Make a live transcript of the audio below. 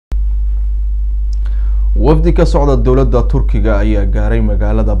Wafdi Kasocda Dowlada Turkiga ayaa gaaray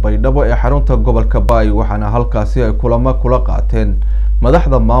magaalada BAYDHABO ee xarunta gobolka Bay waxaana halkaasi ay kulamo kula qaateen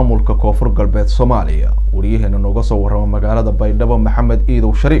madaxda maamulka koonfur galbeed Soomaaliya. Wariyaheena nooga soo warrama magaalada BAYDHABO Maxamed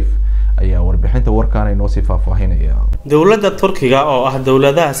Iidow Shariif ayaa warbixinta warkaan inoo sii faahfaahinaya. Dowladda Turkiga oo ah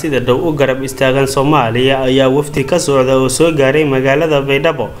dowladaha sida dhow u garab istaagan Soomaaliya ayaa wafdi ka socda oo soo gaaray magaalada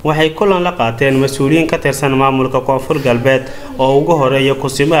BAYDHABO waxay kulan la qaateen mas'uuliyiin ka tirsan maamulka koonfur galbeed oo ugu horeeya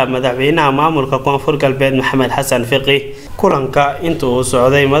kusimaha madaxweynaha maamulka koonfur galbeed Maxamed Xasan Fiqi. Kulanka inta uu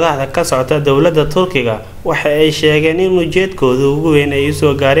socday madaxda ka socda dowladda Turkiga waxa ay sheegeen in ujeedkooda ugu weyn ay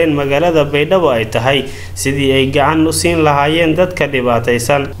soo gaareen magaalada BAYDHABO ay tahay sidii ay gacan u siin lahaayeen dadka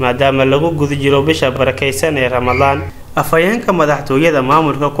dhibaataysan maadaama lagu guda jiro bisha barakeysan ee Ramadaan. Afhayeenka madaxtooyada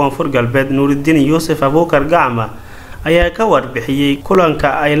maamulka koonfur galbeed Nuuriddin Yuusuf Abuukar Gacma ayaa ka warbixiyay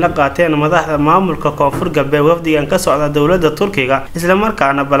kulanka ay la qaateen madaxda maamulka koonfur galbeed wafdigan ka socda dowladda Turkiga isla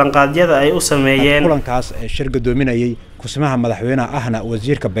markaana balanqaadyada ay u sameeyeen. Kulankaas shir gadoominayay kusimaha madaxweynaha ahna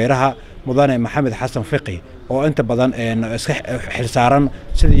wasiirka beeraha mudane Maxamed Xasan Fiqi oo inta badan iska xilsaaran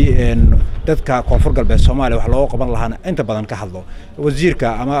sidii dadka koonfur galbeed Soomaaliya wax loo qaban lahaa inta badan ka hadlo. Wasiirka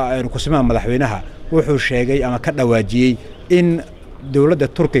ama kusimaha madaxweynaha wuxuu sheegay ama ka dhawaajiyay in dowladda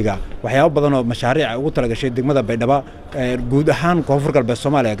Turkiga waxyaabo badan oo mashaariic ugu talagashay degmada BAYDHABO guud ahaan koonfur galbeed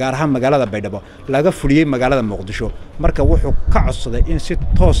Soomaaliya gaar ahaan magaalada BAYDHABO laga fuliyay magaalada Muqdisho. Marka wuxuu ka codsaday in si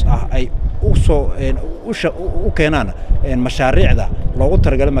toos ah ay u keenaan mashaariicda loogu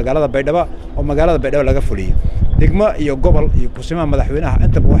talagalay magaalada BAYDHABO oo magaalada BAYDHABO laga fuliyay. Degmo iyo gobol iyo kusimaha madaxweynaha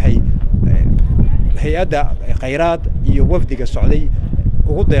inta waxay hay'adda khayraad iyo wafdiga socday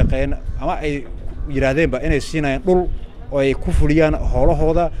ugu deeqeen ama ay yiraahdeenba inay siinayaan dhul oo ay ku fuliyaan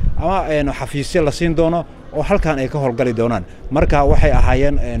howlahooda ama xafiisyo la siin doono oo halkaan ay ka howlgali doonaan. Marka waxay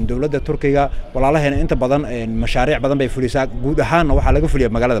ahaayeen dowladda Turkiga walaalaheena inta badan mashaariic badan bay fulisaa guud ahaan waxa laga fuliyaa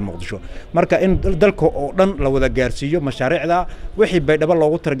magaalada Muqdisho. Marka in dalka oo dhan la wada gaarsiiyo mashaariicda wixii BAYDHABO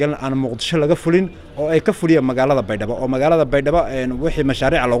loogu talagalay aan Muqdisho laga fulin oo ay ka fuliyaan magaalada BAYDHABO oo magaalada BAYDHABO wixii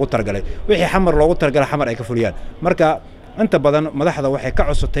mashaariic loogu talagalay wixii xamar loogu talagalay xamar ay ka fuliyaan. Marka inta badan madaxda waxay ka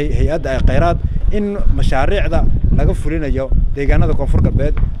codsatay hay'adda khayraad in mashaariicda laga fulinayo deegaanada koonfur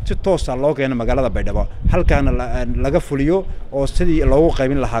galbeed si toos ah loo keeno magaalada BAYDHABO halkaana laga fuliyo oo sidii loogu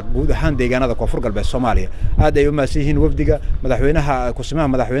qaybin lahaa guud ahaan deegaanada koonfur galbeed Soomaaliya. Aad ay u maasiyihiin wafdiga madaxweynaha kusimaha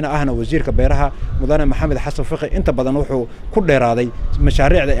madaxweynaha ahna wasiirka beeraha mudane Maxamed Xasan Fiqi inta badan wuxuu ku dheeraaday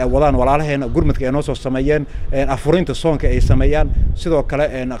mashaariicda ay wadaan walaalaheena gurmadka ay noo soo sameeyeen afurinta soonka ay sameeyaan sidoo kale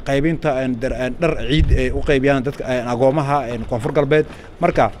qaybinta dhar ciid ay u qaybiyaan dadka agoomaha koonfur galbeed.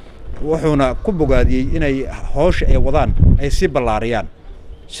 Marka wuxuuna ku bogaadiyay inay hawsha ay wadaan ay si ballaariyaan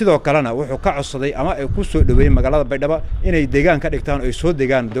sidoo kalena wuxuu ka codsaday ama ay ku soo dhaweeyeen magaalada BAYDHABO inay deegaan ka dhigtaan oo soo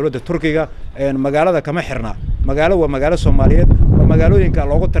deegaan dowladda Turkiga magaalada kama xirna magaalo waa magaalo Soomaaliyeed oo magaalooyinka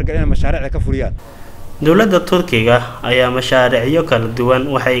loogu talagalay in mashaariic ka fuliyaan. Dowladda Turkiga ayaa mashaariicyo kala duwan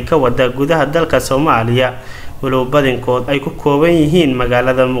waxay ka wadaa gudaha dalka Soomaaliya walow badankood ay ku kooban yihiin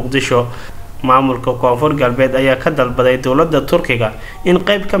magaalada Muqdisho. maamulka koonfur galbeed ayaa ka dalbaday dowladda Turkiga in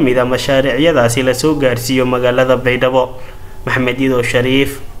qayb ka mid ah mashaariicdaasi la soo gaarsiiyo magaalada BAYDHABO. Maxamed Iidow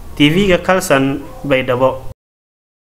Shariif, TV-ga Kalsan, BAYDHABO.